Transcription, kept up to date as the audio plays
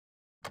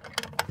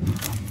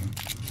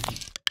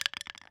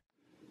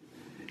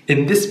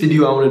In this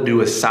video, I want to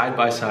do a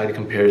side-by-side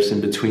comparison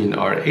between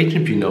our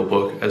H&P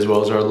notebook as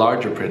well as our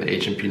larger print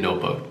H&P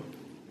notebook.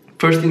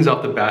 First things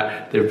off the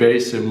bat, they're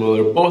very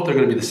similar. Both are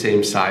going to be the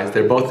same size.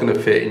 They're both going to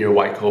fit in your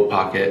white coat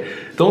pocket.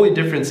 The only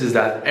difference is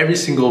that every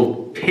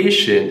single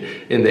patient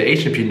in the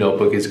H&P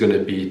notebook is going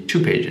to be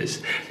 2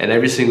 pages. And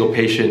every single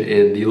patient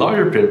in the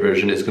larger print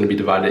version is going to be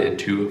divided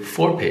into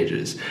 4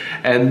 pages.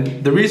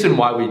 And the reason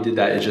why we did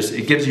that is just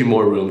it gives you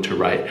more room to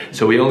write.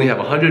 So we only have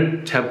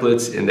 100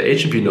 templates in the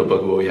H&P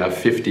notebook, but we have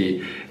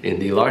 50 in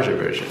the larger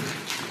version.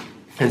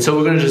 And so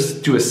we're going to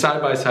just do a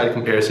side-by-side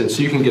comparison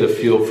so you can get a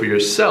feel for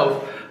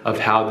yourself of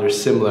how they're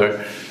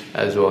similar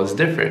as well as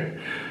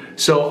different.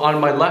 So on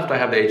my left I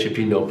have the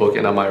H&P notebook,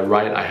 and on my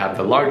right I have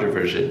the larger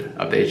version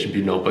of the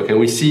H&P notebook, and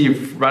we see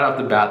right off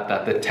the bat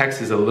that the text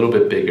is a little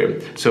bit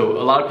bigger. So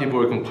a lot of people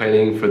were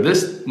complaining for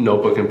this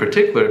notebook in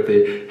particular, if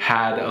they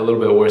had a little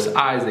bit worse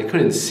eyes, they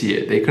couldn't see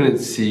it. They couldn't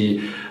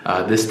see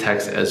this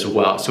text as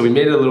well. So we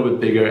made it a little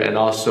bit bigger, and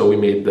also we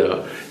made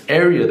the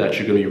area that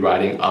you're going to be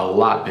writing a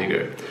lot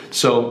bigger.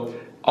 So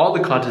all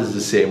the content is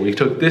the same. We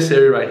took this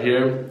area right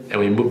here and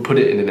we put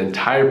it in an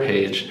entire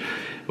page.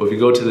 If we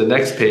go to the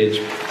next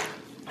page,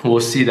 we'll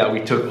see that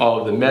we took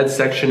all of the med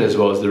section as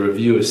well as the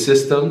review of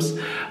systems.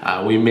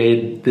 We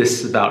made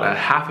this about a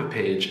half a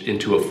page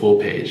into a full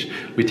page.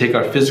 We take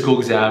our physical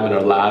exam and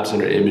our labs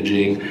and our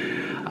imaging.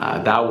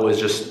 That was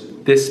just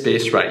this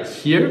space right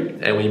here,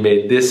 and we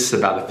made this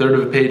about a third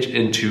of a page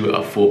into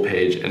a full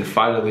page. And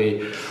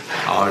finally,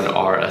 on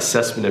our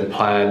assessment and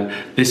plan,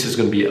 this is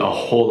going to be a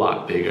whole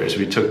lot bigger. So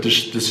we took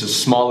this is a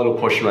small little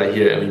portion right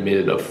here and we made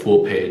it a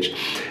full page.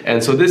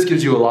 And so this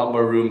gives you a lot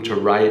more room to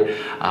write,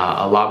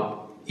 a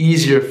lot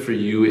easier for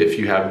you if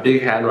you have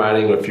big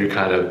handwriting or if you're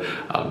kind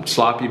of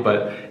sloppy.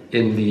 But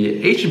in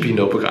the H&P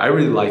notebook, I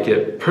really like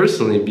it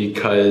personally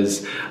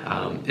because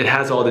it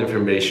has all the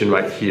information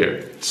right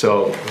here.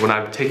 So when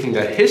I'm taking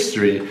a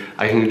history,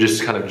 I can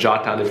just kind of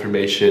jot down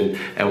information,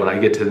 and when I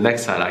get to the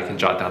next slide, I can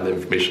jot down the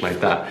information like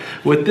that.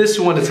 With this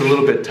one, it's a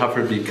little bit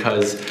tougher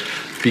because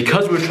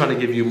we're trying to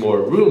give you more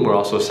room, we're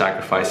also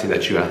sacrificing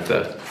that you have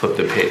to flip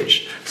the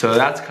page. So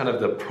that's kind of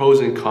the pros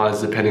and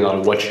cons depending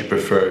on what you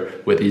prefer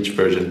with each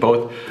version.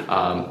 Both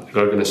are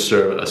going to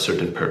serve a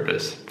certain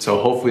purpose. So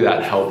hopefully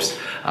that helps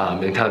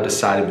in kind of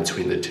deciding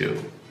between the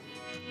two.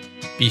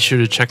 Be sure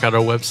to check out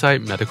our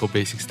website,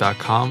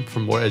 MedicalBasics.com, for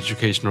more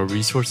educational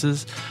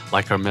resources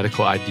like our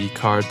medical ID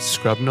card,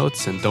 scrub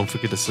notes, and don't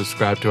forget to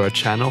subscribe to our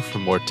channel for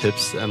more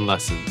tips and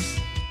lessons.